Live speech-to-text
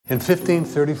In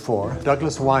 1534,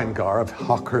 Douglas Winegar of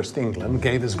Hawkhurst, England,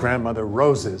 gave his grandmother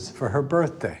roses for her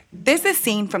birthday. There's this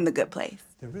scene from The Good Place.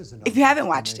 If you haven't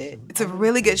watched it, it's a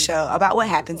really good show about what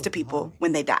happens to people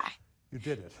when they die.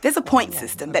 There's a point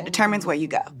system that determines where you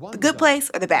go, the good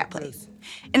place or the bad place.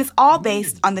 And it's all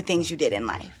based on the things you did in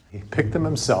life. He picked them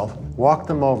himself, walked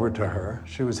them over to her.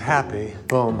 She was happy.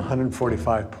 Boom,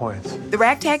 145 points. The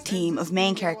ragtag team of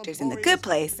main characters in The Good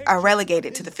Place are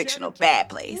relegated to the fictional bad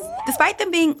place, despite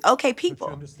them being okay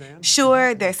people.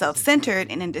 Sure, they're self-centered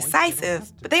and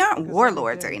indecisive, but they aren't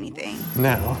warlords or anything.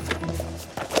 Now,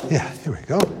 here we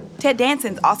go. Ted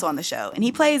Danson's also on the show, and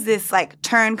he plays this,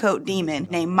 turncoat demon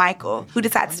named Michael who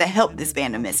decides to help this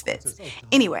band of misfits.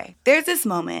 Anyway, there's this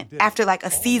moment after, a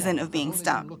season of being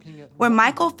stumped where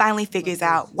Michael finally figures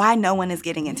out why no one is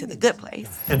getting into The Good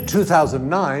Place. In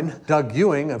 2009, Doug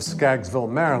Ewing of Skaggsville,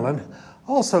 Maryland,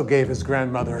 also gave his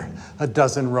grandmother a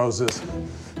dozen roses,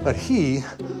 but he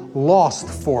lost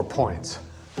 4 points.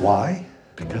 Why?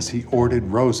 Because he ordered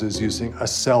roses using a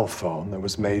cell phone that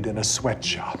was made in a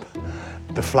sweatshop.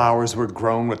 The flowers were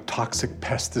grown with toxic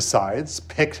pesticides,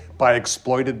 picked by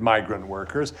exploited migrant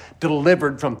workers,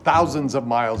 delivered from thousands of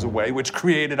miles away, which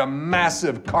created a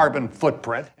massive carbon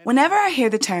footprint. Whenever I hear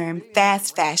the term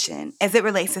fast fashion as it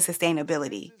relates to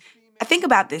sustainability, I think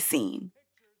about this scene.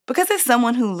 Because as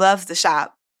someone who loves the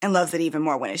shop and loves it even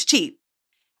more when it's cheap,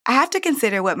 I have to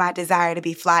consider what my desire to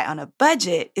be fly on a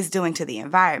budget is doing to the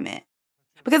environment.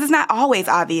 Because it's not always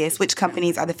obvious which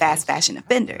companies are the fast fashion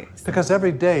offenders. Because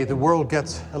every day the world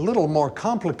gets a little more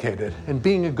complicated, and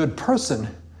being a good person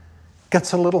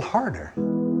gets a little harder.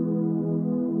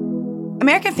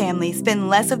 American families spend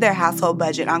less of their household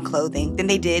budget on clothing than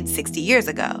they did 60 years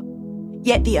ago.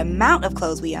 Yet the amount of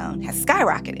clothes we own has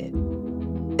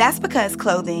skyrocketed. That's because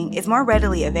clothing is more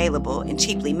readily available and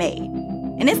cheaply made.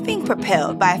 And it's being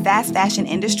propelled by a fast fashion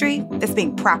industry that's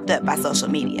being propped up by social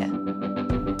media.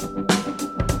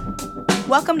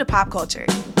 Welcome to Pop Culture.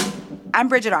 I'm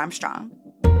Bridget Armstrong.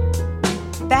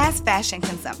 Fast fashion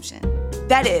consumption,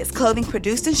 that is, clothing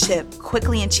produced and shipped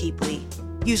quickly and cheaply,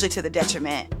 usually to the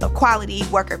detriment of quality,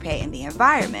 worker pay, and the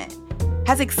environment,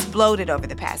 has exploded over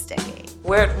the past decade.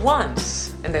 Wear it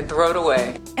once and then throw it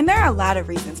away. And there are a lot of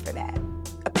reasons for that.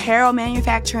 Apparel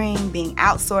manufacturing being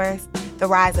outsourced, the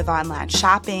rise of online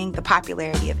shopping, the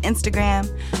popularity of Instagram.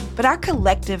 But our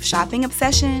collective shopping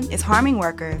obsession is harming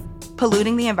workers,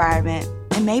 polluting the environment,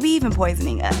 and maybe even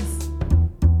poisoning us.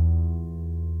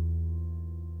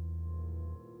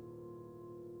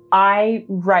 I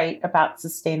write about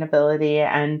sustainability,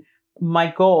 and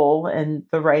my goal in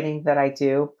the writing that I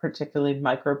do, particularly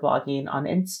microblogging on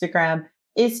Instagram,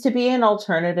 is to be an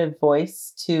alternative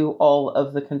voice to all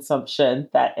of the consumption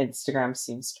that Instagram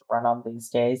seems to run on these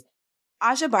days.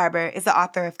 Aja Barber is the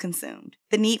author of Consumed: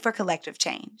 The Need for Collective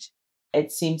Change.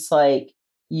 It seems like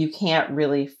you can't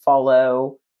really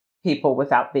follow people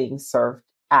without being served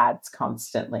ads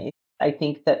constantly. I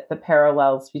think that the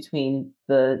parallels between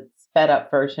the sped up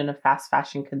version of fast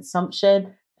fashion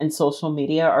consumption and social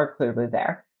media are clearly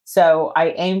there. So I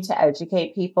aim to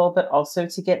educate people, but also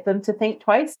to get them to think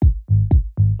twice.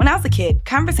 When I was a kid,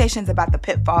 conversations about the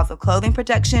pitfalls of clothing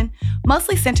production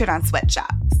mostly centered on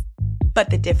sweatshops.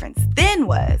 But the difference then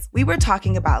was we were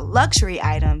talking about luxury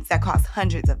items that cost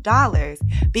hundreds of dollars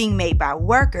being made by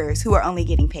workers who are only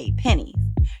getting paid pennies.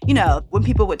 You know, when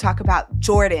people would talk about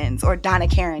Jordans or Donna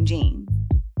Karan jeans.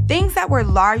 Things that were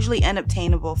largely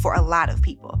unobtainable for a lot of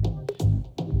people.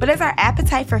 But as our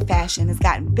appetite for fashion has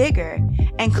gotten bigger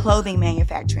and clothing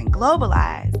manufacturing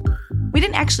globalized, we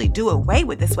didn't actually do away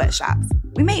with the sweatshops.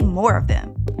 We made more of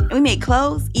them, and we made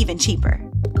clothes even cheaper.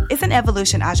 It's an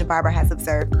evolution Aja Barber has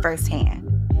observed firsthand.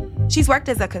 She's worked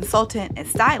as a consultant and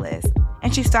stylist,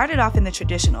 and she started off in the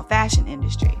traditional fashion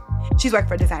industry. She's worked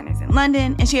for designers in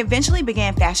London, and she eventually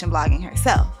began fashion blogging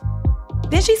herself.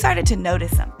 Then she started to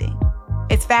notice something.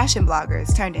 As fashion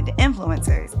bloggers turned into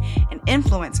influencers, and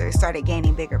influencers started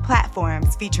gaining bigger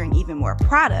platforms featuring even more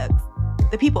products,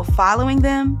 the people following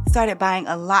them started buying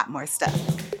a lot more stuff.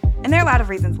 And there are a lot of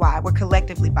reasons why we're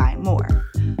collectively buying more.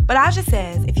 But Aja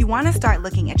says if you want to start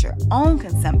looking at your own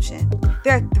consumption,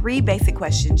 there are 3 basic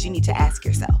questions you need to ask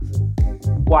yourself.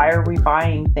 Why are we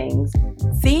buying things?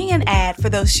 Seeing an ad for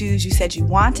those shoes you said you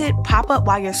wanted pop up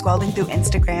while you're scrolling through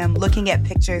Instagram looking at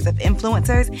pictures of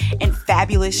influencers in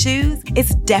fabulous shoes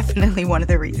is definitely one of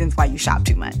the reasons why you shop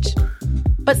too much.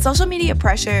 But social media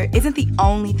pressure isn't the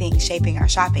only thing shaping our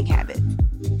shopping habits.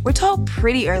 We're told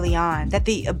pretty early on that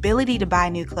the ability to buy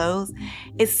new clothes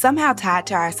is somehow tied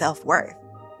to our self-worth.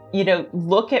 You know,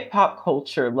 look at pop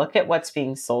culture, look at what's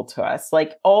being sold to us.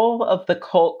 Like all of the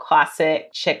cult classic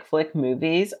chick flick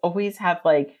movies always have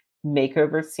like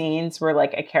makeover scenes where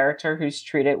like a character who's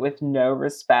treated with no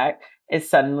respect is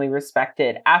suddenly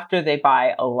respected after they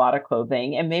buy a lot of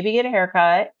clothing and maybe get a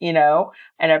haircut, and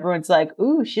everyone's like,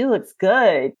 ooh, she looks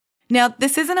good. Now,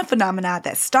 this isn't a phenomenon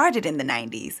that started in the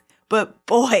 90s, but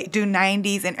boy, do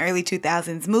 90s and early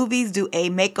 2000s movies do a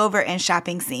makeover and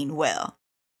shopping scene well.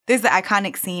 There's the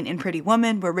iconic scene in Pretty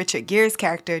Woman where Richard Gere's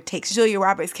character takes Julia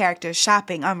Roberts' character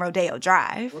shopping on Rodeo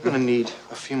Drive. We're going to need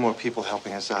a few more people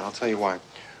helping us out. I'll tell you why.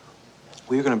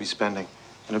 We're going to be spending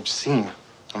an obscene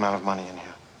amount of money in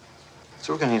here.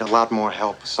 So we're going to need a lot more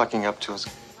help sucking up to us.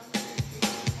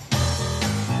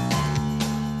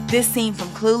 This scene from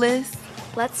Clueless.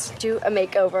 Let's do a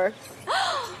makeover.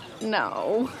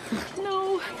 No.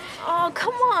 Oh,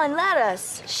 come on, let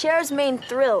us. Cher's main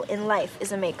thrill in life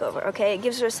is a makeover, okay? It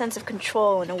gives her a sense of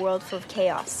control in a world full of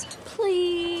chaos.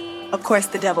 Please. Of course,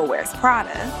 The Devil Wears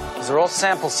Prada. These are all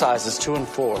sample sizes, 2 and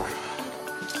 4. All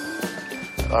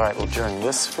right, we'll join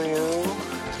this for you.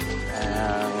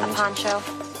 And A poncho.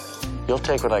 you'll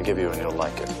take what I give you and you'll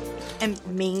like it. And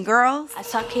Mean Girls. I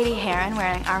saw Katie Heron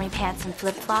wearing army pants and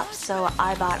flip-flops, so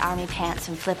I bought army pants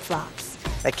and flip-flops.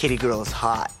 That kitty girl is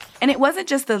hot. And it wasn't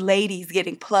just the ladies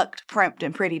getting plucked, primped,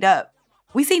 and prettied up.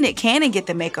 We see Nick Cannon get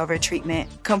the makeover treatment,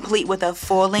 complete with a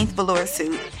full-length velour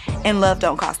suit, and Love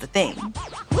Don't Cost a Thing.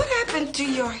 What happened to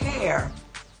your hair?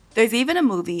 There's even a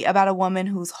movie about a woman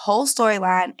whose whole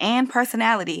storyline and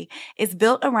personality is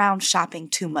built around shopping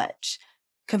too much.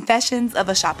 Confessions of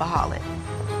a Shopaholic.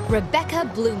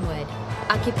 Rebecca Bloomwood.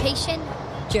 Occupation,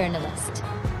 journalist.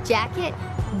 Jacket,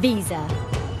 Visa.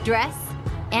 Dress,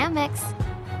 Amex.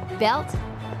 Belt,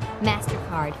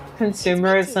 MasterCard.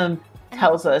 Consumerism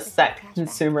tells us that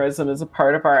consumerism is a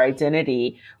part of our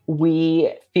identity.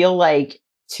 We feel like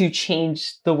to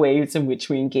change the ways in which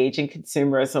we engage in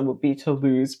consumerism would be to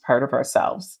lose part of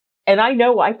ourselves. And I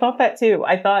know, I thought that too.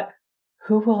 I thought,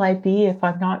 who will I be if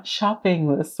I'm not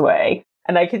shopping this way?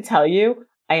 And I can tell you,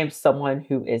 I am someone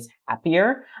who is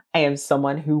happier. I am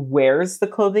someone who wears the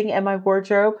clothing in my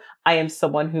wardrobe. I am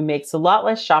someone who makes a lot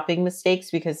less shopping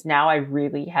mistakes because now I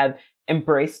really have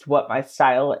embraced what my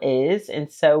style is. And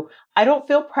so I don't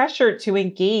feel pressured to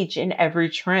engage in every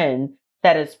trend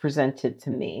that is presented to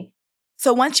me.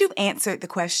 So once you've answered the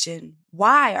question,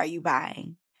 why are you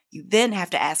buying? You then have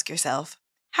to ask yourself,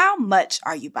 how much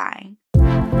are you buying?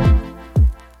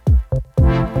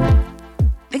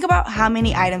 Think about how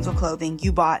many items of clothing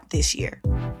you bought this year.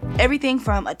 Everything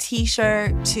from a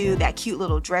t-shirt to that cute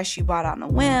little dress you bought on a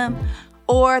whim,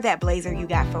 or that blazer you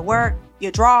got for work,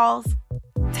 your drawers.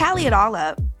 Tally it all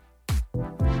up.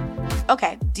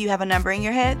 Okay, do you have a number in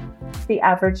your head? The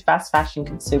average fast fashion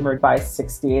consumer buys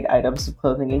 68 items of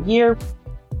clothing a year.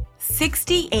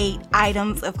 68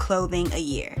 items of clothing a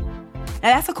year.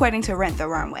 Now that's according to Rent the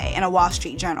Runway in a Wall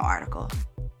Street Journal article.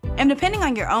 And depending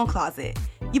on your own closet,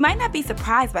 you might not be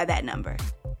surprised by that number.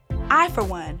 I, for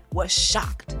one, was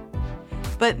shocked.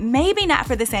 But maybe not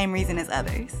for the same reason as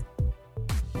others.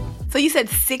 So you said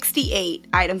 68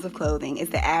 items of clothing is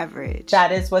the average.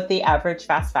 That is what the average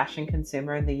fast fashion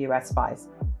consumer in the US buys.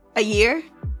 A year?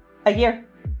 A year.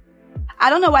 I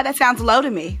don't know why that sounds low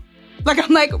to me.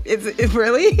 I'm like, is it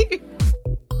really?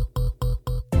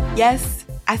 Yes,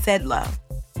 I said low.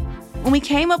 When we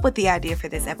came up with the idea for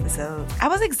this episode, I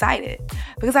was excited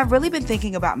because I've really been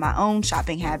thinking about my own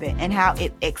shopping habit and how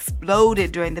it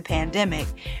exploded during the pandemic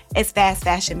as fast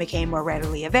fashion became more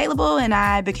readily available and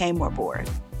I became more bored.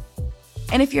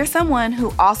 And if you're someone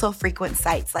who also frequents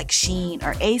sites like Shein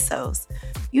or ASOS,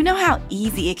 you know how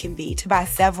easy it can be to buy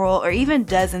several or even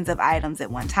dozens of items at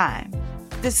one time.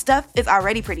 The stuff is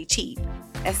already pretty cheap,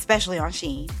 especially on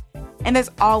Shein, and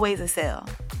there's always a sale.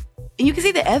 And you can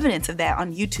see the evidence of that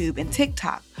on YouTube and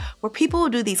TikTok, where people will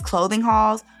do these clothing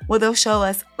hauls where they'll show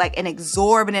us like an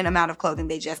exorbitant amount of clothing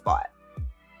they just bought.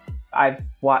 I've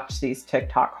watched these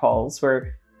TikTok hauls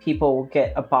where people will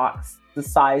get a box the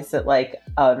size that like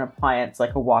an appliance,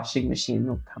 like a washing machine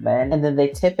will come in, and then they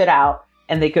tip it out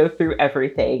and they go through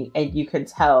everything. And you can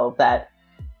tell that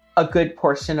a good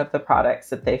portion of the products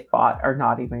that they've bought are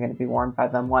not even going to be worn by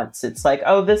them once. It's like,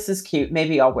 oh, this is cute.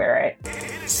 Maybe I'll wear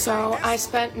it. So I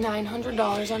spent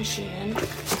 $900 on Shein,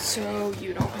 so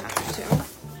you don't have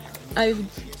to. I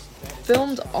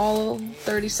filmed all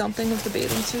 30-something of the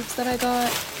bathing suits that I got.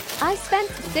 I spent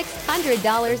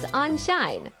 $600 on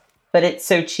Shine. But it's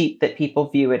so cheap that people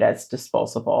view it as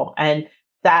disposable. And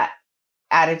that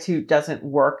attitude doesn't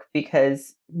work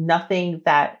because nothing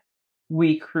that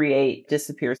we create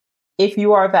disappears. If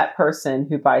you are that person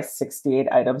who buys 68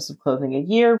 items of clothing a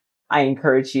year, I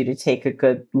encourage you to take a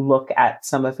good look at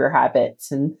some of your habits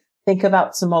and think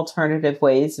about some alternative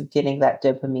ways of getting that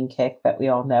dopamine kick that we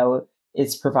all know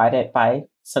is provided by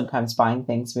sometimes buying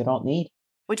things we don't need.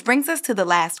 Which brings us to the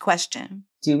last question.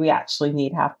 Do we actually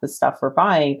need half the stuff we're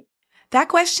buying? That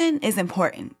question is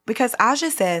important because Aja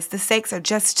says the stakes are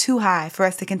just too high for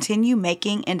us to continue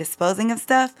making and disposing of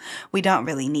stuff we don't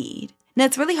really need. Now,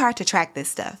 it's really hard to track this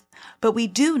stuff, but we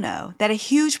do know that a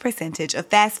huge percentage of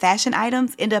fast fashion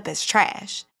items end up as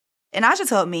trash. And Aja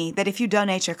told me that if you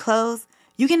donate your clothes,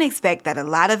 you can expect that a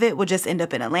lot of it will just end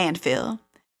up in a landfill.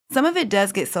 Some of it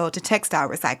does get sold to textile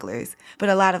recyclers, but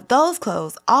a lot of those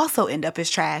clothes also end up as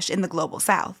trash in the global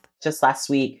south. Just last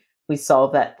week, we saw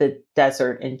that the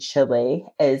desert in Chile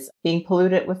is being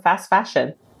polluted with fast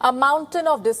fashion. A mountain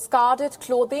of discarded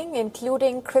clothing,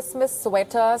 including Christmas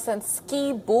sweaters and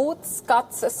ski boots,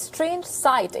 cuts a strange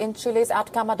sight in Chile's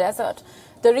Atacama Desert.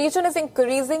 The region is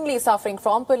increasingly suffering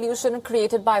from pollution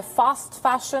created by fast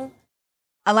fashion.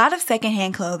 A lot of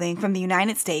secondhand clothing from the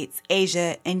United States,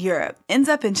 Asia, and Europe ends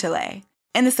up in Chile,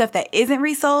 and the stuff that isn't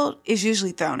resold is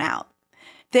usually thrown out.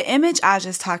 The image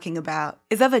Aja's talking about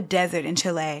is of a desert in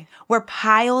Chile where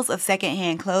piles of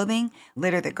secondhand clothing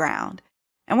litter the ground.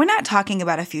 And we're not talking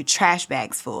about a few trash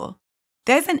bags full.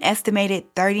 There's an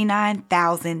estimated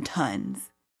 39,000 tons.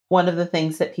 One of the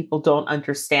things that people don't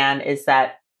understand is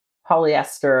that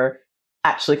polyester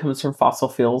actually comes from fossil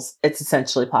fuels. It's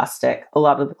essentially plastic. A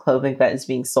lot of the clothing that is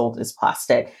being sold is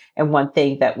plastic. And one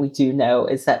thing that we do know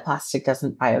is that plastic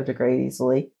doesn't biodegrade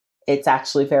easily. It's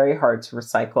actually very hard to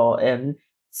recycle. And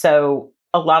so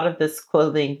a lot of this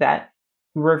clothing that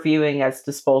we're viewing as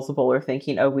disposable or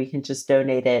thinking, oh, we can just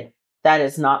donate it, that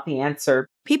is not the answer.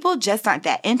 People just aren't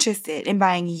that interested in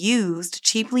buying used,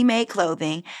 cheaply made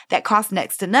clothing that costs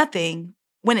next to nothing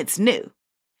when it's new.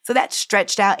 So that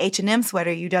stretched out H&M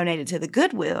sweater you donated to the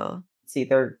Goodwill, it's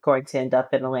either going to end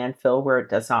up in a landfill where it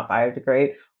does not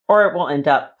biodegrade, or it will end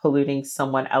up polluting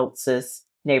someone else's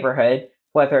neighborhood,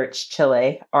 whether it's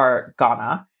Chile or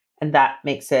Ghana. And that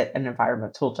makes it an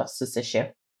environmental justice issue.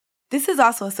 This is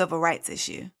also a civil rights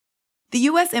issue. The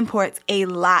U.S. imports a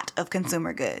lot of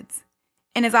consumer goods.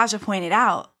 And as Aja pointed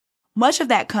out, much of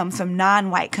that comes from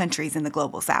non-white countries in the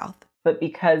global south. But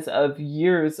because of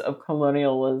years of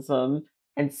colonialism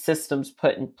and systems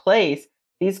put in place,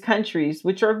 these countries,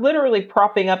 which are literally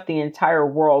propping up the entire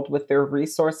world with their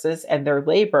resources and their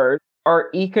labor, are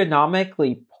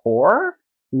economically poor?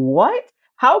 What?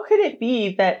 How could it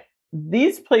be that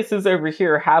these places over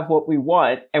here have what we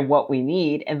want and what we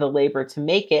need and the labor to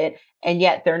make it, and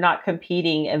yet they're not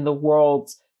competing in the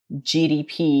world's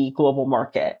GDP global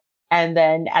market? And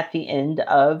then at the end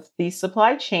of the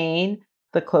supply chain,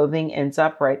 the clothing ends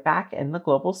up right back in the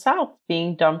global south,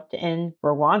 being dumped in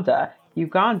Rwanda,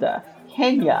 Uganda,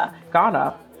 Kenya,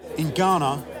 Ghana. In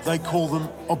Ghana, they call them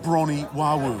obroni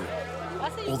wawu,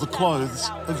 or the clothes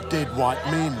of dead white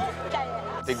men.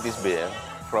 Take this beer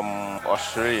from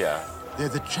Australia. They're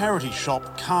the charity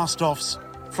shop cast-offs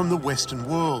from the Western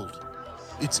world.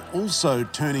 It's also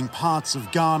turning parts of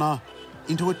Ghana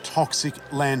into a toxic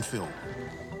landfill.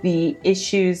 The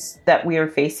issues that we are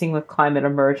facing with climate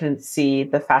emergency,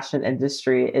 the fashion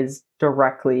industry is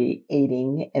directly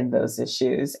aiding in those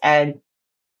issues. And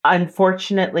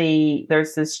unfortunately,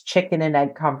 there's this chicken and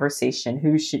egg conversation.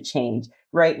 Who should change?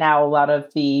 Right now, a lot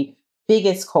of the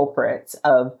biggest culprits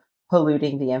of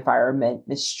polluting the environment,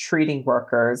 mistreating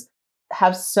workers,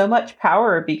 have so much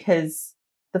power because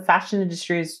the fashion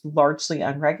industry is largely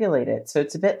unregulated. So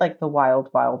it's a bit like the wild,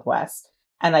 wild west.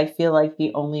 And I feel like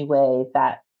the only way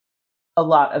that a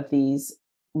lot of these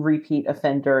repeat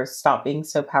offenders stop being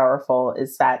so powerful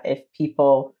is that if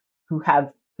people who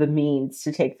have the means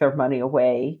to take their money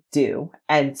away do.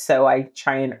 And so I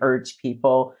try and urge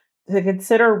people to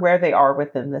consider where they are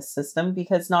within this system,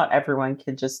 because not everyone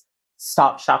can just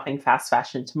stop shopping fast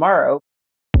fashion tomorrow.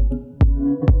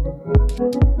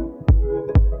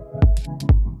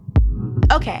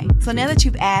 Okay, so now that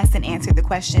you've asked and answered the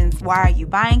questions, why are you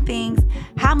buying things,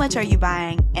 how much are you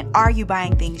buying, and are you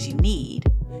buying things you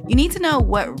need to know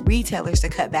what retailers to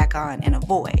cut back on and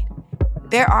avoid.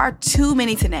 There are too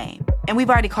many to name, and we've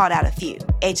already called out a few: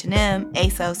 H&M,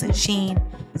 ASOS, and Shein.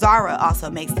 Zara also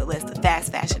makes the list of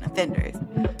fast fashion offenders.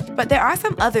 But there are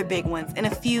some other big ones, and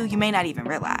a few you may not even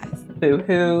realize.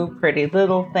 Boohoo, Pretty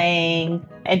Little Thing.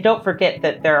 And don't forget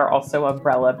that there are also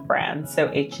umbrella brands. So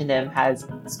H&M has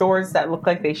stores that look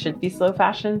like they should be slow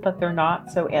fashion, but they're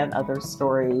not. So And Other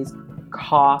Stories,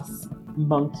 COS,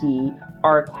 Monkey,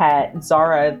 Arket,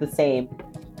 Zara, the same,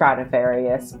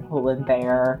 Stradivarius,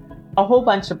 Pull&Bear. A whole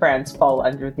bunch of brands fall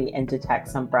under the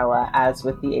Inditex umbrella, as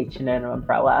with the H&M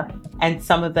umbrella. And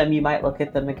some of them, you might look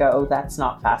at them and go, oh, that's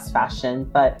not fast fashion.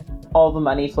 But all the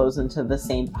money flows into the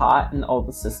same pot and all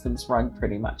the systems run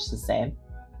pretty much the same.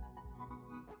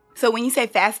 So when you say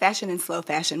fast fashion and slow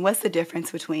fashion, what's the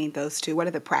difference between those two? What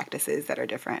are the practices that are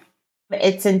different?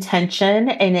 It's intention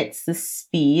and it's the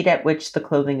speed at which the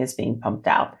clothing is being pumped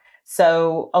out.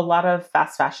 So a lot of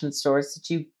fast fashion stores that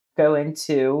you go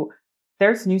into,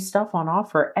 there's new stuff on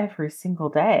offer every single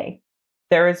day.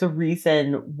 There is a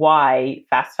reason why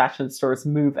fast fashion stores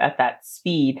move at that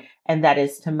speed, and that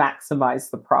is to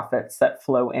maximize the profits that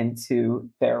flow into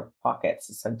their pockets,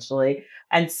 essentially.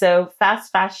 And so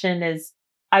fast fashion is,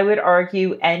 I would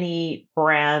argue, any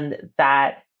brand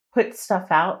that puts stuff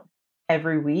out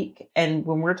every week. And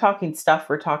when we're talking stuff,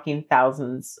 we're talking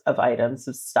thousands of items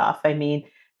of stuff. I mean,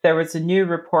 there was a new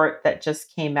report that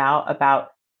just came out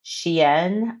about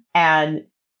Shein, and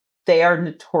they are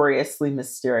notoriously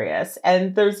mysterious.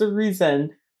 And there's a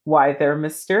reason why they're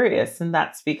mysterious. And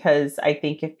that's because I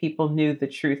think if people knew the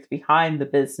truth behind the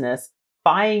business,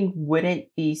 buying wouldn't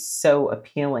be so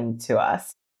appealing to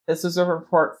us. This was a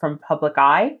report from Public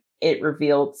Eye. It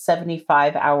revealed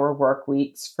 75-hour work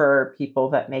weeks for people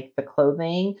that make the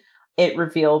clothing. It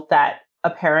revealed that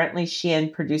apparently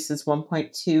Shein produces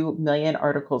 1.2 million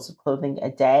articles of clothing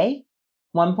a day.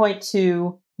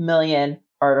 1.2 million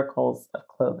articles of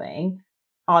clothing.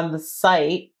 On the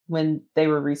site, when they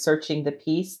were researching the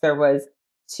piece, there was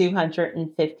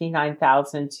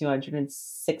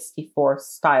 259,264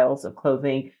 styles of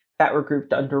clothing that were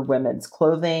grouped under women's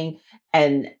clothing.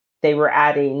 And they were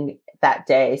adding that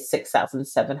day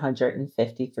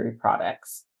 6,753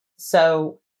 products.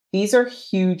 So these are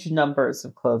huge numbers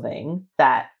of clothing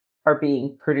that are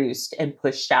being produced and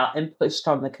pushed out and pushed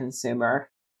on the consumer.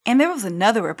 And there was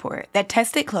another report that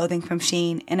tested clothing from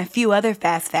Shein and a few other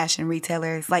fast fashion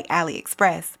retailers like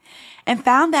AliExpress and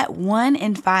found that 1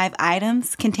 in 5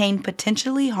 items contain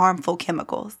potentially harmful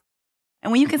chemicals.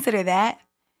 And when you consider that,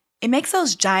 it makes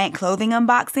those giant clothing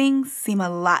unboxings seem a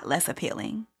lot less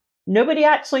appealing. Nobody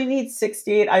actually needs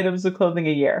 68 items of clothing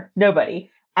a year.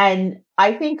 Nobody. And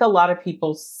I think a lot of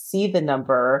people see the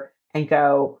number and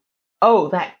go, oh,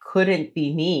 that couldn't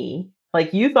be me.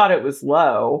 Like, you thought it was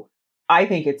low. I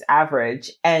think it's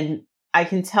average. And I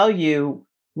can tell you,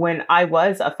 when I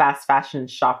was a fast fashion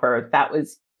shopper, that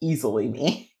was easily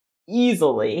me.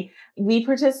 Easily. We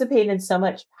participate in so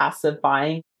much passive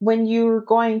buying. When you're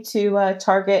going to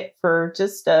Target for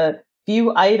just a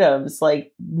few items,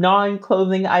 like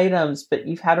non-clothing items, but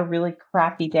you've had a really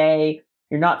crappy day,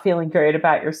 you're not feeling great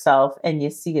about yourself, and you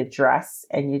see a dress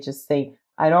and you just think,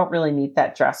 I don't really need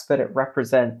that dress, but it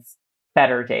represents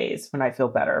better days when I feel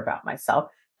better about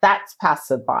myself. That's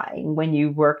passive buying. When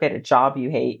you work at a job you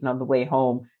hate and on the way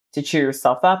home to cheer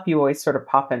yourself up, you always sort of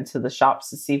pop into the shops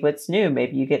to see what's new.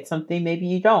 Maybe you get something, maybe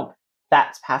you don't.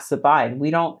 That's passive buying. We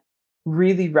don't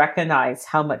really recognize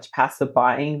how much passive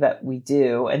buying that we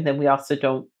do. And then we also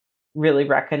don't really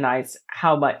recognize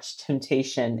how much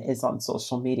temptation is on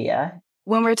social media.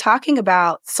 When we're talking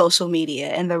about social media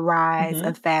and the rise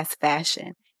of fast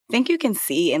fashion, I think you can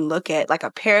see and look at like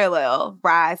a parallel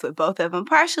rise with both of them,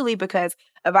 partially because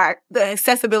of the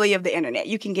accessibility of the internet.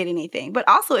 You can get anything, but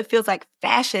also it feels like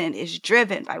fashion is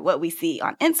driven by what we see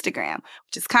on Instagram,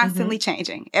 which is constantly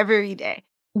changing every day.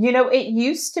 You know, it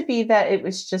used to be that it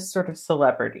was just sort of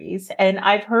celebrities. And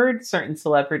I've heard certain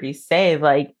celebrities say,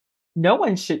 like, no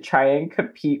one should try and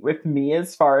compete with me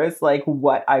as far as like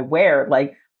what I wear.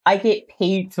 Like, I get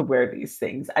paid to wear these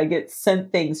things. I get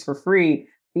sent things for free.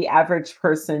 The average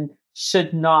person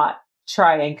should not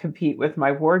try and compete with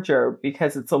my wardrobe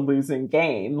because it's a losing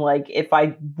game. Like, if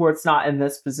I was not in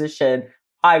this position,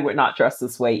 I would not dress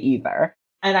this way either.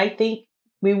 And I think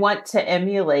we want to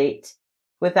emulate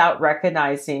without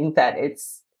recognizing that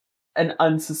it's an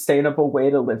unsustainable way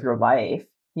to live your life.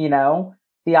 You know,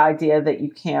 the idea that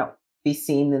you can't be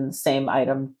seen in the same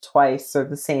item twice or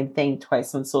the same thing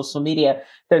twice on social media.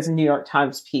 There's a New York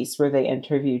Times piece where they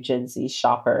interview Gen Z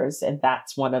shoppers, and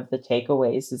that's one of the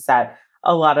takeaways, is that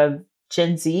a lot of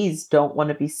Gen Zs don't want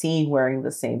to be seen wearing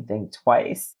the same thing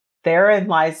twice. Therein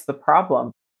lies the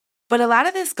problem. But a lot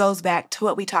of this goes back to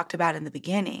what we talked about in the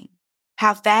beginning,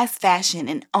 how fast fashion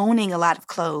and owning a lot of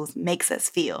clothes makes us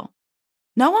feel.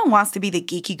 No one wants to be the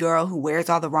geeky girl who wears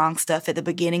all the wrong stuff at the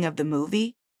beginning of the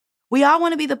movie. We all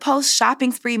want to be the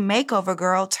post-shopping spree makeover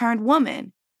girl turned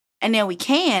woman. And then we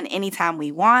can anytime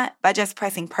we want by just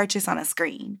pressing purchase on a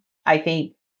screen. I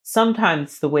think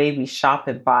sometimes the way we shop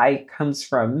and buy comes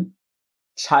from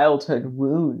childhood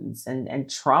wounds and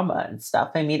trauma and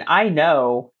stuff. I mean, I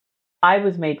know I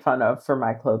was made fun of for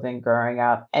my clothing growing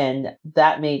up, and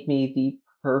that made me the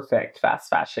perfect fast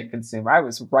fashion consumer. I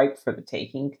was ripe for the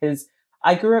taking because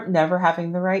I grew up never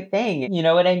having the right thing. You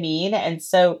know what I mean? And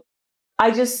so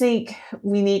I just think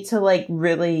we need to like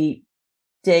really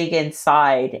dig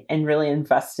inside and really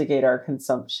investigate our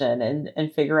consumption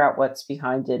and figure out what's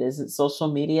behind it. Is it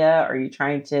social media? Are you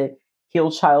trying to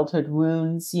heal childhood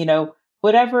wounds? You know,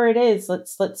 whatever it is,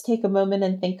 let's take a moment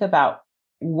and think about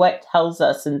what tells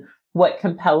us and what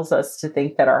compels us to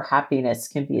think that our happiness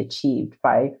can be achieved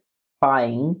by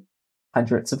buying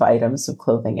hundreds of items of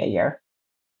clothing a year.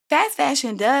 Fast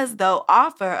fashion does, though,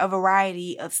 offer a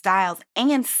variety of styles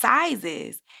and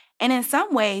sizes. And in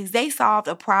some ways, they solved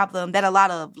a problem that a lot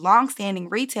of longstanding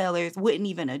retailers wouldn't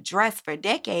even address for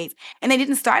decades. And they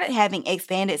didn't start having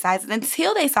expanded sizes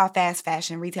until they saw fast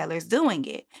fashion retailers doing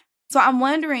it. So I'm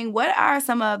wondering, what are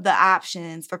some of the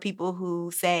options for people who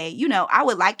say, you know, I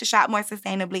would like to shop more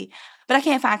sustainably, but I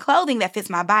can't find clothing that fits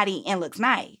my body and looks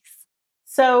nice?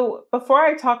 So before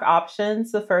I talk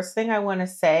options, the first thing I want to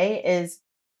say is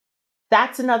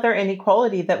that's another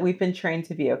inequality that we've been trained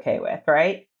to be okay with,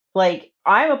 right? Like,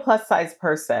 I'm a plus size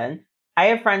person. I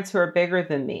have friends who are bigger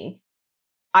than me.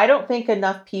 I don't think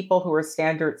enough people who are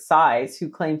standard size who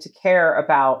claim to care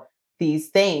about these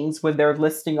things when they're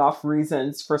listing off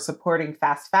reasons for supporting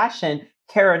fast fashion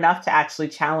care enough to actually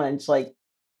challenge like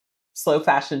slow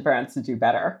fashion brands to do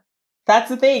better. That's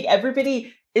the thing.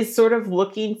 Everybody is sort of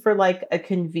looking for like a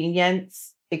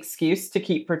convenience excuse to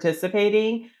keep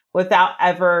participating without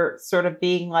ever sort of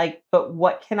being like, but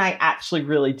what can I actually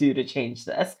really do to change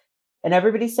this? And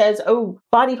everybody says, oh,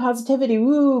 body positivity,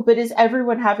 woo, but is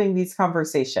everyone having these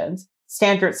conversations?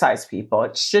 Standard size people.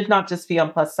 It should not just be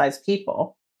on plus size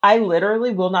people. I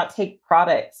literally will not take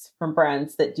products from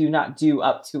brands that do not do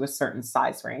up to a certain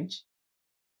size range.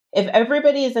 If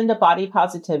everybody is into body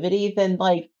positivity, then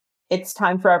like it's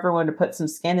time for everyone to put some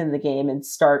skin in the game and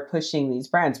start pushing these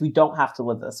brands. We don't have to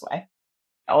live this way.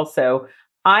 Also,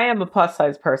 I am a plus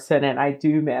size person and I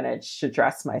do manage to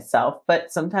dress myself,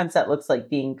 but sometimes that looks like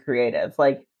being creative.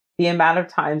 Like the amount of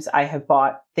times I have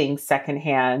bought things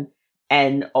secondhand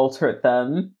and altered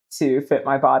them to fit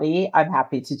my body, I'm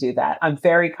happy to do that. I'm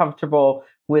very comfortable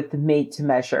with made to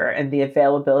measure, and the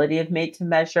availability of made to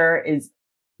measure is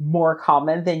more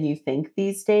common than you think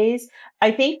these days.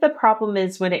 I think the problem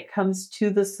is when it comes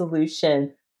to the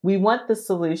solution, we want the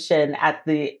solution at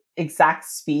the exact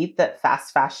speed that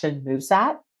fast fashion moves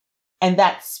at. And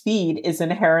that speed is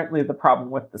inherently the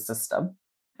problem with the system.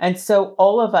 And so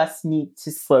all of us need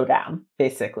to slow down,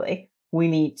 basically. We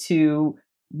need to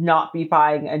not be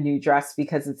buying a new dress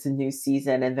because it's a new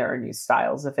season and there are new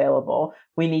styles available.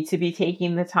 We need to be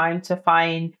taking the time to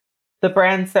find the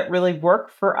brands that really work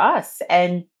for us.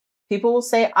 And people will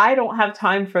say, I don't have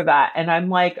time for that. And I'm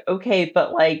like, okay,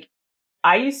 but like,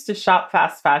 I used to shop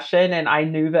fast fashion and I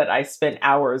knew that I spent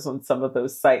hours on some of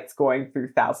those sites going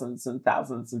through thousands and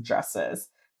thousands of dresses.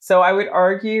 So I would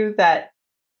argue that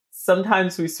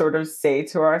sometimes we sort of say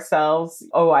to ourselves,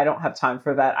 oh, I don't have time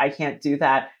for that. I can't do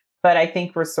that. But I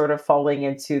think we're sort of falling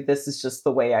into this is just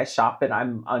the way I shop and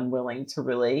I'm unwilling to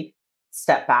really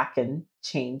step back and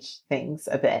change things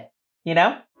a bit, you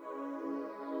know?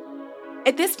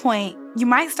 At this point, you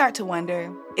might start to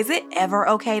wonder, is it ever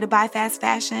okay to buy fast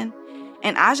fashion?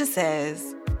 And Aja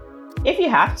says, if you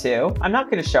have to, I'm not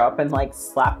going to show up and like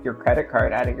slap your credit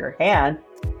card out of your hand.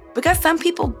 Because some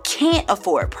people can't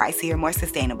afford pricier, more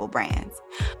sustainable brands.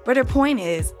 But her point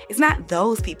is, it's not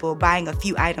those people buying a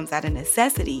few items out of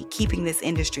necessity keeping this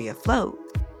industry afloat.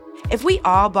 If we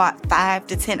all bought 5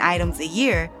 to 10 items a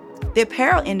year, the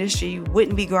apparel industry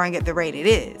wouldn't be growing at the rate it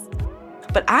is.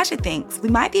 But Aja thinks we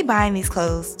might be buying these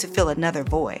clothes to fill another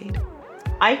void.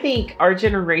 I think our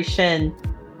generation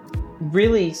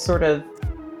really sort of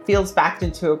feels backed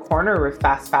into a corner with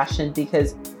fast fashion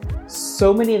because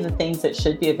so many of the things that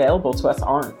should be available to us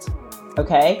aren't,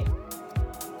 okay?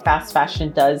 Fast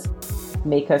fashion does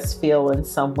make us feel in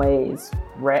some ways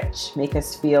rich, make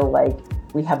us feel like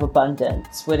we have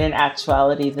abundance, when in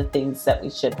actuality, the things that we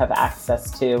should have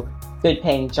access to, good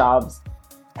paying jobs,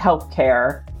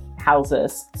 healthcare,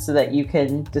 houses, so that you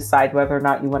can decide whether or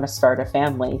not you want to start a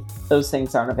family, those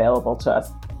things aren't available to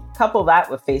us. Couple that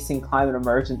with facing climate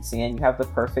emergency and you have the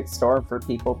perfect storm for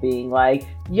people being like,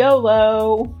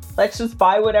 YOLO, let's just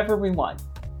buy whatever we want.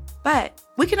 But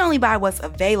we can only buy what's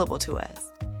available to us.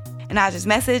 And Aja's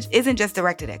message isn't just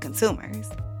directed at consumers.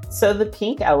 So the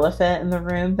pink elephant in the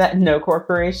room that no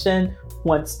corporation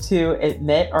wants to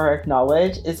admit or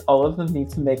acknowledge is all of them need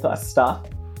to make less stuff.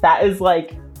 That is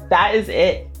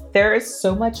it. There is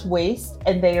so much waste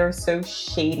and they are so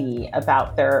shady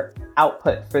about their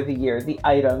output for the year, the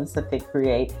items that they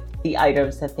create, the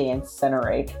items that they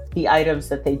incinerate, the items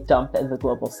that they dump in the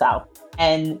global south.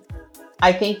 And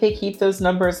I think they keep those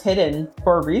numbers hidden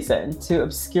for a reason, to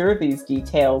obscure these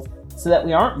details so that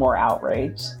we aren't more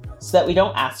outraged, so that we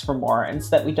don't ask for more, and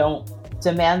so that we don't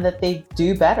demand that they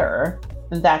do better.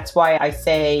 And that's why I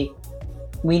say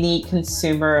we need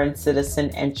consumer and citizen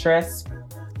interest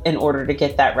in order to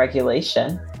get that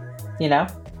regulation, you know?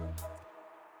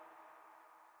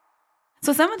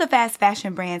 So some of the fast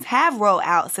fashion brands have rolled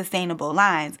out sustainable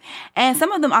lines, and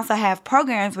some of them also have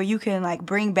programs where you can like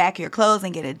bring back your clothes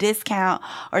and get a discount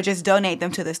or just donate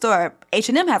them to the store.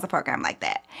 H&M has a program like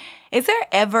that. Is there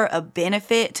ever a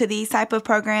benefit to these type of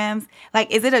programs?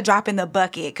 Like, is it a drop in the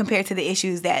bucket compared to the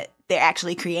issues that they're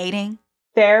actually creating?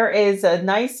 There is a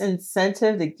nice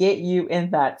incentive to get you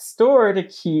in that store to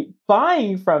keep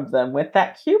buying from them with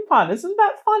that coupon. Isn't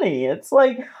that funny? It's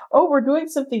like, oh, we're doing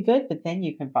something good, but then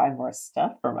you can buy more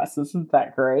stuff from us. Isn't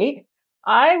that great?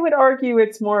 I would argue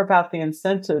it's more about the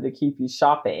incentive to keep you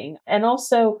shopping. And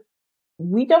also,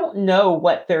 we don't know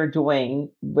what they're doing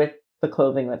with the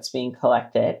clothing that's being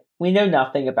collected. We know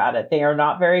nothing about it. They are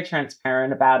not very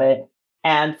transparent about it.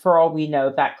 And for all we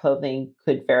know, that clothing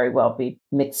could very well be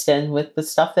mixed in with the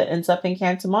stuff that ends up in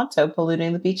Cantamonto,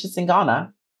 polluting the beaches in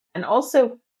Ghana. And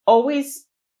also, always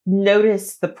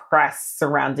notice the press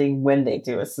surrounding when they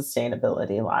do a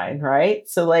sustainability line, right?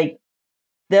 So, like,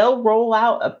 they'll roll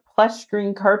out a plush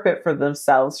green carpet for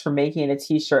themselves for making a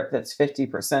t-shirt that's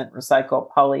 50% recycled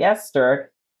polyester.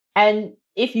 And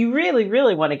if you really,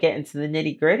 really want to get into the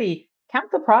nitty-gritty, count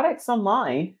the products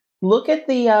online. Look at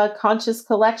the conscious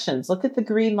collections. Look at the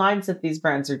green lines that these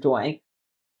brands are doing.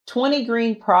 20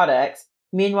 green products.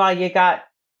 Meanwhile, you got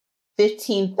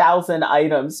 15,000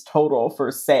 items total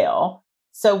for sale.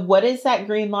 So what is that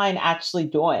green line actually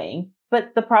doing?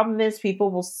 But the problem is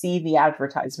people will see the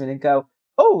advertisement and go,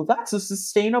 oh, that's a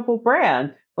sustainable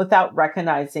brand, without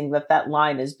recognizing that that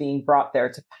line is being brought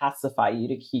there to pacify you,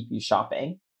 to keep you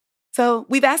shopping. So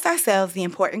we've asked ourselves the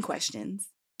important questions,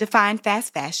 defined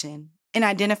fast fashion, and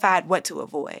identified what to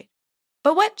avoid.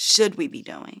 But what should we be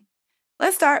doing?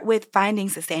 Let's start with finding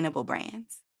sustainable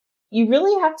brands. You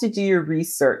really have to do your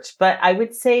research, but I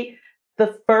would say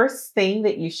the first thing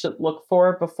that you should look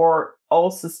for before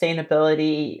all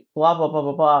sustainability, blah, blah, blah,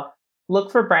 blah, blah, look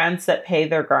for brands that pay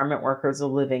their garment workers a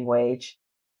living wage.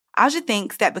 Aja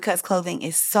thinks that because clothing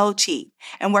is so cheap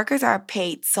and workers are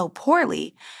paid so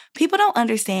poorly, people don't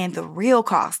understand the real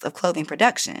cost of clothing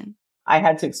production. I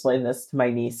had to explain this to my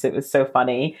niece. It was so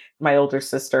funny. My older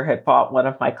sister had bought one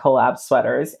of my collab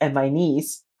sweaters, and my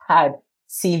niece had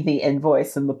seen the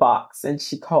invoice in the box. And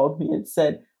she called me and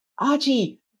said,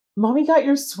 Aji, Mommy got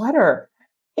your sweater.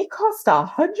 It cost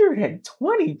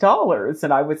 $120.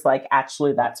 And I was like,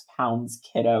 actually, that's pounds,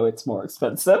 kiddo. It's more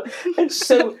expensive. And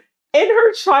so in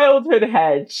her childhood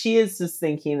head, she is just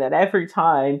thinking that every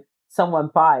time someone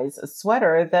buys a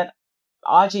sweater that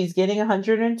Aji's getting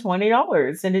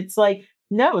 $120. And it's like,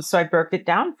 no. So I broke it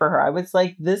down for her. I was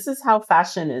like, this is how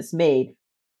fashion is made.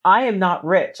 I am not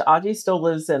rich. Aji still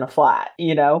lives in a flat.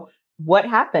 You know, what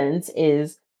happens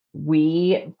is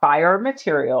we buy our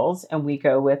materials and we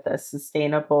go with a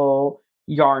sustainable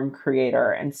yarn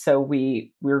creator. And so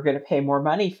we're going to pay more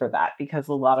money for that because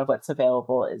a lot of what's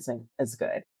available isn't as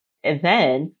good. And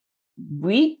then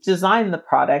we design the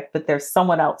product, but there's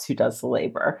someone else who does the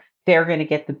labor. They're going to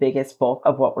get the biggest bulk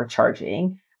of what we're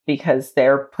charging because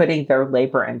they're putting their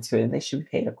labor into it and they should be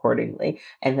paid accordingly.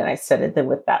 And then I said it, then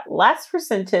with that last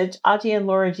percentage, Aji and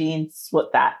Laura Jean split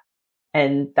that.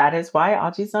 And that is why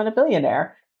Aji's not a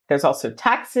billionaire. There's also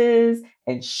taxes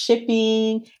and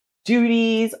shipping,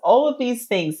 duties, all of these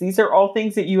things. These are all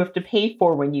things that you have to pay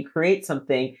for when you create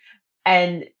something.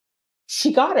 And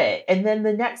she got it. And then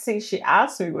the next thing she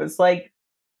asked me was like,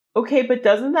 okay, but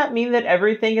doesn't that mean that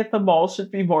everything at the mall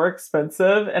should be more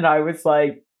expensive? And I was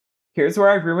like, here's where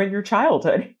I ruined your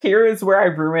childhood. Here is where I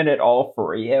ruin it all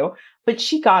for you. But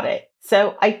she got it.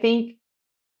 So I think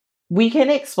we can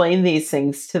explain these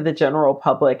things to the general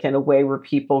public in a way where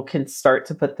people can start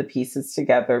to put the pieces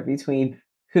together between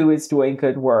who is doing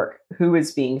good work, who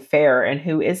is being fair, and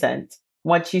who isn't,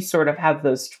 once you sort of have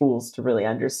those tools to really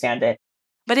understand it.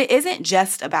 But it isn't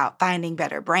just about finding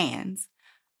better brands.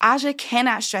 Aja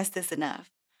cannot stress this enough.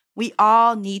 We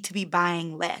all need to be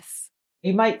buying less.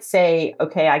 You might say,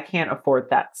 okay, I can't afford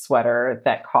that sweater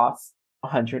that costs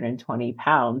 120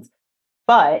 pounds.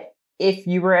 But if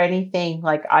you were anything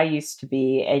like I used to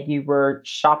be and you were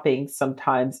shopping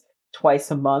sometimes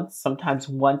twice a month, sometimes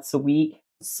once a week,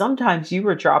 sometimes you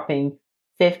were dropping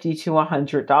 $50 to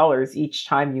 $100 each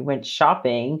time you went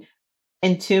shopping.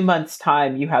 In 2 months'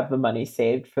 time, you have the money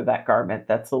saved for that garment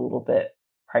that's a little bit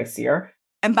pricier.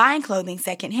 And buying clothing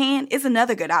secondhand is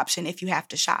another good option if you have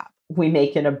to shop. We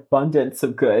make an abundance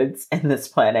of goods in this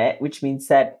planet, which means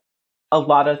that a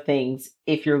lot of things,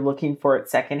 if you're looking for it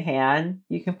secondhand,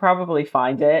 you can probably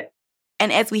find it.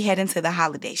 And as we head into the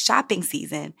holiday shopping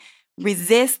season,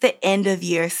 Resist the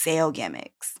end-of-year sale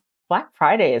gimmicks. Black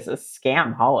Friday is a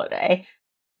scam holiday.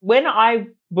 When I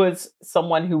was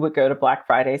someone who would go to Black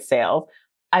Friday sales,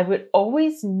 I would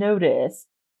always notice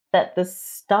that the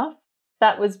stuff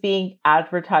that was being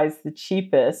advertised the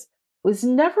cheapest was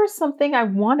never something I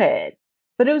wanted.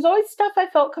 But it was always stuff I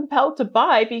felt compelled to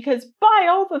buy because buy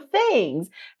all the things.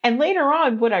 And later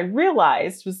on, what I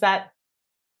realized was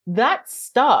that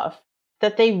stuff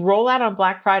that they roll out on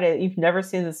Black Friday that you've never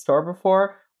seen in the store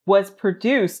before was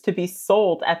produced to be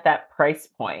sold at that price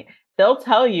point. They'll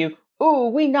tell you, ooh,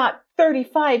 we knocked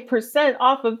 35%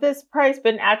 off of this price,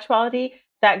 but in actuality,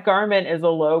 that garment is a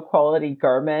low quality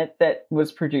garment that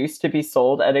was produced to be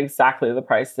sold at exactly the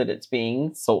price that it's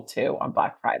being sold to on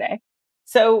Black Friday.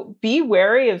 So be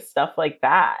wary of stuff like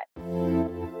that.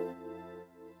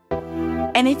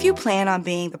 And if you plan on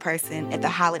being the person at the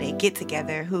holiday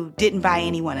get-together who didn't buy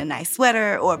anyone a nice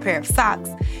sweater or a pair of socks,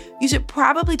 you should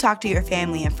probably talk to your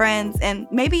family and friends and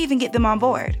maybe even get them on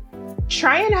board.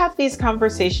 Try and have these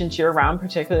conversations year-round,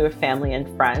 particularly with family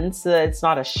and friends, so that it's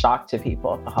not a shock to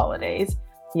people at the holidays.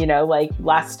 You know, like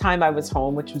last time I was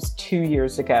home, which was 2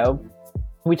 years ago,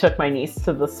 we took my niece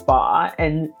to the spa,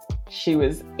 and she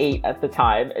was 8 at the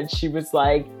time, and she was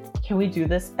like, can we do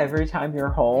this every time you're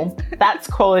home? That's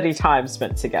quality time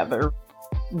spent together.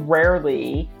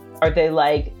 Rarely are they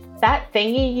like, that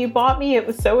thingy you bought me, it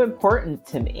was so important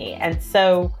to me. And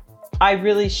so I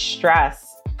really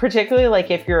stress, particularly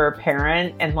like if you're a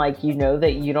parent and like you know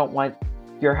that you don't want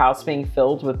your house being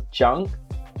filled with junk,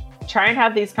 try and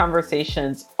have these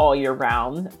conversations all year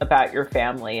round about your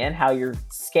family and how you're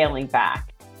scaling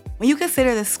back. When you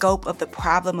consider the scope of the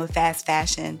problem of fast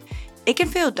fashion, it can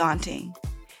feel daunting.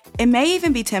 It may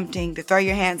even be tempting to throw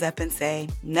your hands up and say,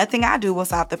 nothing I do will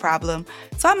solve the problem,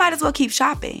 so I might as well keep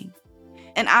shopping.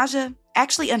 And Aja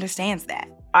actually understands that.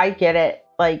 I get it.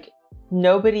 Like,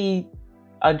 nobody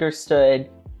understood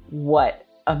what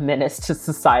a menace to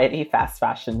society fast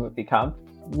fashion would become,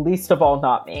 least of all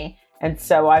not me. And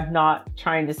so I'm not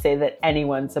trying to say that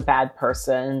anyone's a bad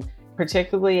person,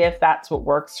 particularly if that's what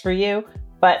works for you.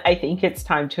 But I think it's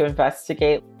time to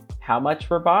investigate how much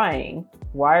we're buying.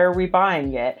 Why are we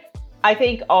buying it? I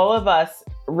think all of us,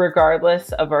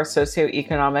 regardless of our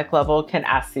socioeconomic level, can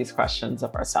ask these questions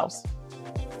of ourselves.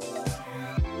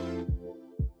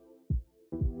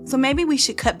 So maybe we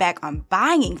should cut back on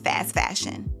buying fast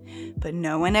fashion. But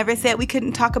no one ever said we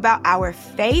couldn't talk about our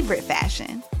favorite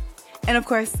fashion. And of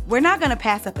course, we're not going to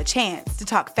pass up a chance to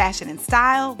talk fashion and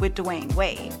style with Dwyane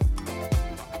Wade.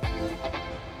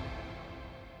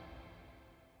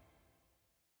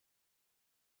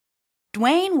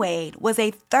 Dwyane Wade was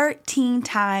a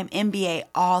 13-time NBA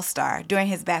All-Star during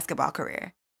his basketball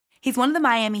career. He's one of the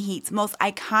Miami Heat's most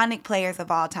iconic players of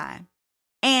all time.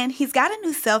 And he's got a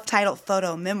new self-titled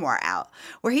photo memoir out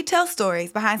where he tells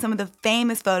stories behind some of the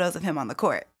famous photos of him on the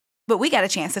court. But we got a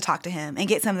chance to talk to him and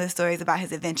get some of the stories about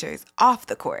his adventures off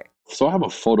the court. So I have a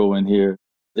photo in here.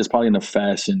 It's probably in the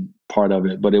fashion part of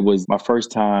it, but it was my first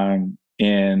time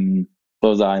in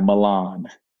Milan.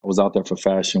 I was out there for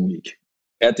Fashion Week.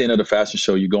 At the end of the fashion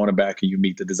show, you go in the back and you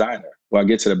meet the designer. Well, I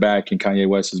get to the back and Kanye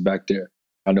West is back there.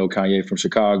 I know Kanye from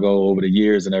Chicago over the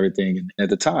years and everything. And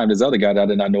at the time, this other guy that I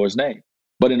did not know his name.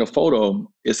 But in the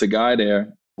photo, it's a guy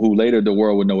there who later the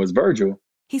world would know as Virgil.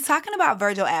 He's talking about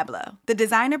Virgil Abloh, the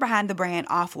designer behind the brand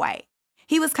Off-White.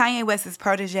 He was Kanye West's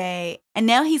protege, and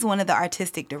now he's one of the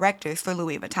artistic directors for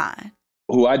Louis Vuitton.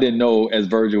 Who I didn't know as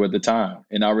Virgil at the time.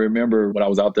 And I remember when I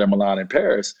was out there in Milan and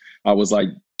Paris, I was like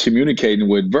communicating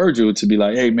with Virgil to be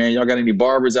like, hey man, y'all got any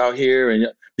barbers out here? And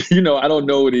I don't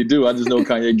know what he do. I just know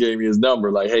Kanye gave me his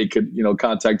number. Like, hey, could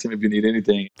contact him if you need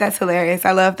anything. That's hilarious.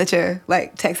 I love that you're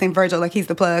like texting Virgil like he's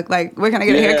the plug. Like, where can I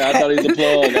get a haircut? Yeah, I thought he's the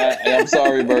plug. I'm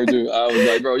sorry, Virgil. I was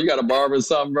like, bro, you got a barber or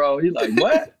something, bro? He's like,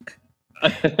 what?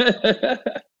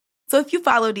 So if you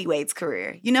follow D Wade's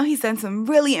career, you know he's done some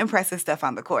really impressive stuff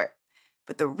on the court.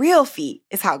 But the real feat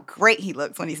is how great he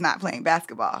looks when he's not playing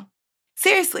basketball.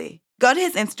 Seriously, go to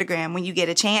his Instagram when you get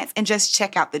a chance and just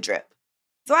check out the drip.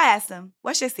 So I asked him,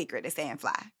 what's your secret to staying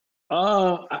fly?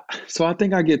 So I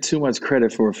think I get too much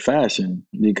credit for fashion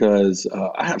because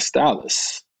I have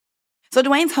stylists. So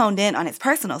Dwyane's honed in on his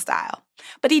personal style,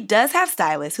 but he does have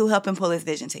stylists who help him pull his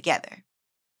vision together.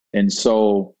 And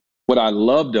so what I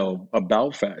love, though,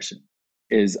 about fashion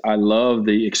is I love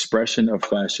the expression of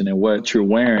fashion and what you're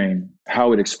wearing,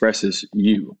 how it expresses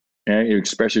you, and it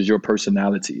expresses your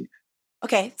personality.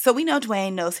 Okay, so we know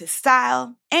Dwyane knows his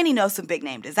style, and he knows some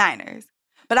big-name designers.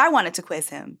 But I wanted to quiz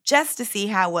him just to see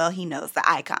how well he knows the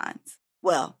icons.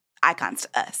 Well, icons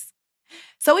to us.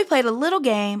 So we played a little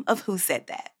game of Who Said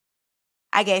That.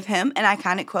 I gave him an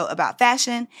iconic quote about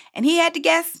fashion, and he had to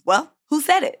guess, well, who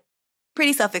said it?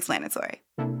 Pretty self-explanatory.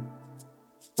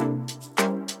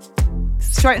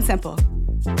 Short and simple.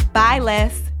 Buy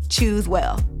less, choose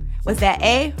well. Was that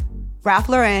A, Ralph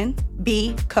Lauren,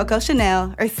 B, Coco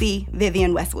Chanel, or C,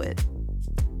 Vivienne Westwood?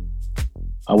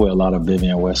 I wear a lot of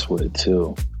Vivienne Westwood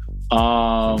too.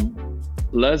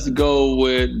 Let's go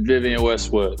with Vivienne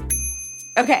Westwood.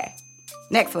 Okay,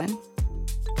 next one.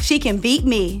 She can beat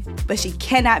me, but she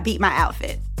cannot beat my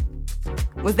outfit.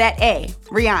 Was that A,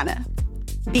 Rihanna,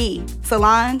 B,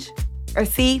 Solange, or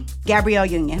C, Gabrielle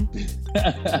Union?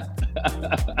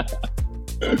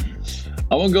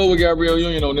 I'm gonna go with Gabrielle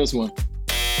Union on this one.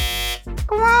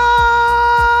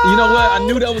 Wrong! You know what? I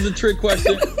knew that was a trick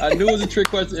question.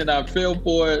 And I fell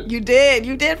for it. You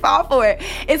did fall for it.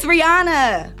 It's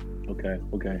Rihanna. Okay,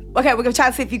 we're gonna try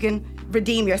to see if you can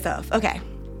redeem yourself. Okay.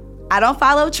 I don't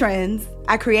follow trends.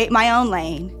 I create my own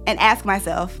lane and ask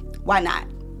myself, why not?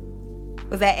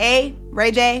 Was that A,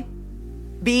 Ray J,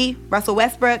 B, Russell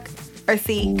Westbrook, or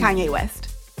C, Kanye West?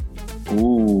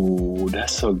 Ooh,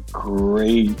 that's a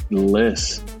great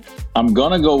list. I'm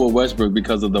gonna go with Westbrook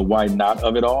because of the why not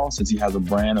of it all. Since he has a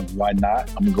brand of why not,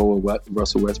 I'm gonna go with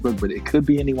Russell Westbrook, but it could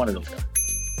be any one of those guys.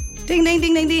 Ding, ding,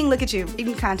 ding, ding, ding. Look at you.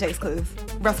 Even context clues.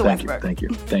 Russell Westbrook. Thank you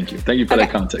for that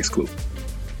context clue.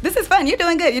 This is fun. You're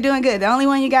doing good. The only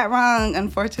one you got wrong,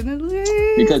 unfortunately,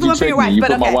 because you tricked me. You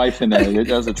put my wife in there.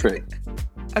 That was a trick.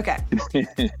 Okay.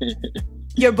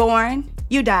 You're born,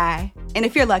 you die, and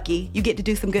if you're lucky, you get to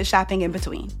do some good shopping in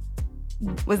between.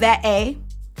 Was that A,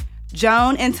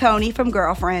 Joan and Tony from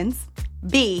Girlfriends,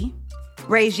 B,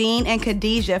 Regine and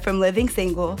Khadijah from Living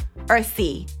Single, or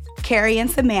C, Carrie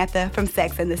and Samantha from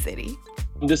Sex and the City?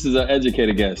 This is an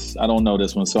educated guess. I don't know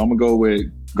this one, so I'm gonna go with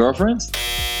Girlfriends.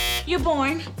 You're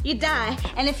born, you die,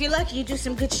 and if you're lucky, you do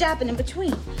some good shopping in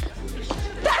between.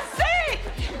 That's it!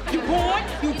 You're born,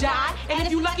 you die, and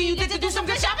if you're lucky, you get to do some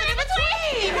good shopping in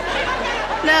between.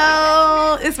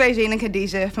 No, it's Regine and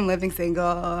Khadijah from Living Single.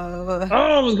 Oh,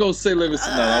 I was gonna say Living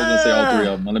Single. No, I was gonna say all three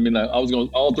of them.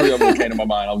 All three of them came to my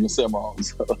mind. I was gonna say them all.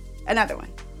 So. Another one.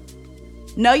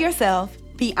 Know yourself,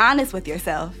 be honest with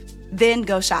yourself, then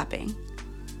go shopping.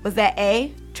 Was that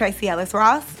A, Tracy Ellis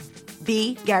Ross,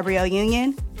 B, Gabrielle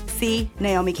Union, C,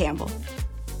 Naomi Campbell?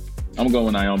 I'm going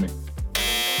with Naomi.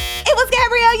 It was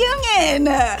Gabrielle Union.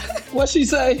 What'd she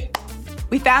say?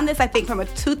 We found this, I think, from a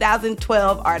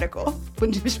 2012 article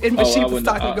in which she was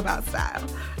talking about style.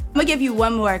 I'm gonna give you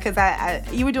one more because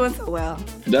you were doing so well.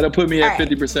 That'll put me at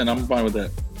 50%. I'm fine with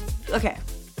that. Okay.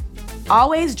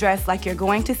 Always dress like you're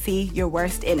going to see your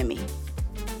worst enemy.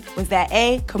 Was that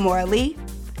A, Kimora Lee,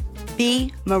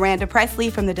 B, Miranda Presley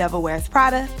from The Devil Wears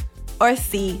Prada, or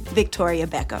C, Victoria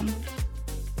Beckham?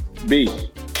 B.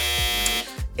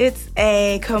 It's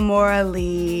A, Kimora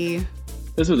Lee.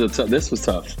 This was tough.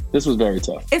 This was very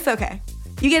tough. It's okay.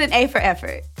 You get an A for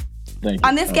effort. Thank you.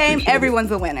 On this game,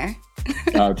 everyone's a winner.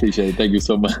 I appreciate it. Thank you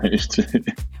so much.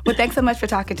 Well, thanks so much for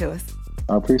talking to us.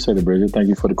 I appreciate it, Bridget. Thank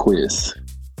you for the quiz.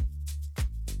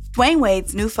 Dwayne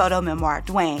Wade's new photo memoir,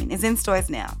 Dwayne, is in stores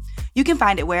now. You can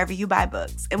find it wherever you buy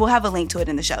books, and we'll have a link to it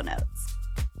in the show notes.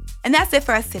 And that's it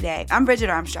for us today. I'm Bridget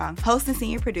Armstrong, host and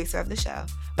senior producer of the show,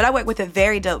 but I work with a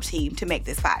very dope team to make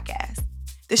this podcast.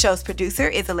 The show's producer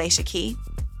is Alicia Key.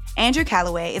 Andrew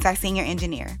Calloway is our senior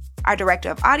engineer. Our director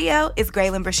of audio is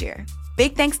Graylin Brashear.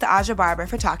 Big thanks to Aja Barber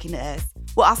for talking to us.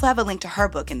 We'll also have a link to her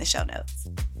book in the show notes.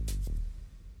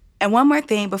 And one more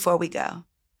thing before we go.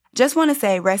 Just want to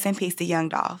say rest in peace to Young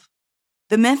Dolph.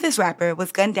 The Memphis rapper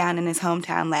was gunned down in his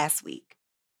hometown last week.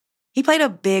 He played a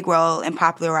big role in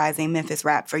popularizing Memphis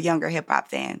rap for younger hip-hop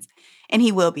fans, and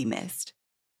he will be missed.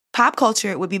 Pop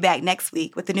Culture will be back next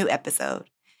week with a new episode.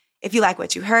 If you like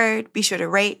what you heard, be sure to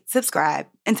rate, subscribe,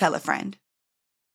 and tell a friend.